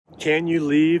Can you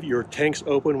leave your tanks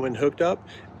open when hooked up?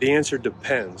 The answer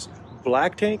depends.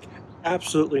 Black tank?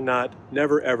 Absolutely not.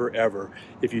 Never, ever, ever.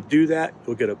 If you do that,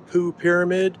 you'll get a poo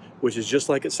pyramid, which is just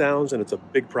like it sounds, and it's a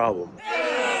big problem.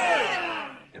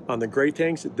 On the gray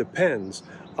tanks, it depends.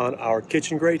 On our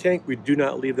kitchen gray tank, we do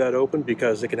not leave that open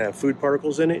because it can have food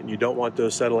particles in it, and you don't want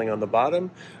those settling on the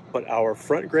bottom. But our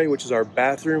front gray, which is our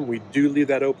bathroom, we do leave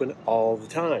that open all the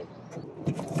time.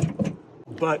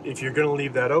 But if you're going to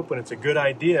leave that open, it's a good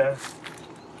idea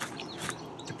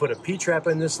to put a P-trap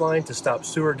in this line to stop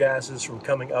sewer gases from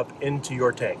coming up into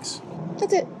your tanks.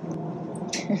 That's it.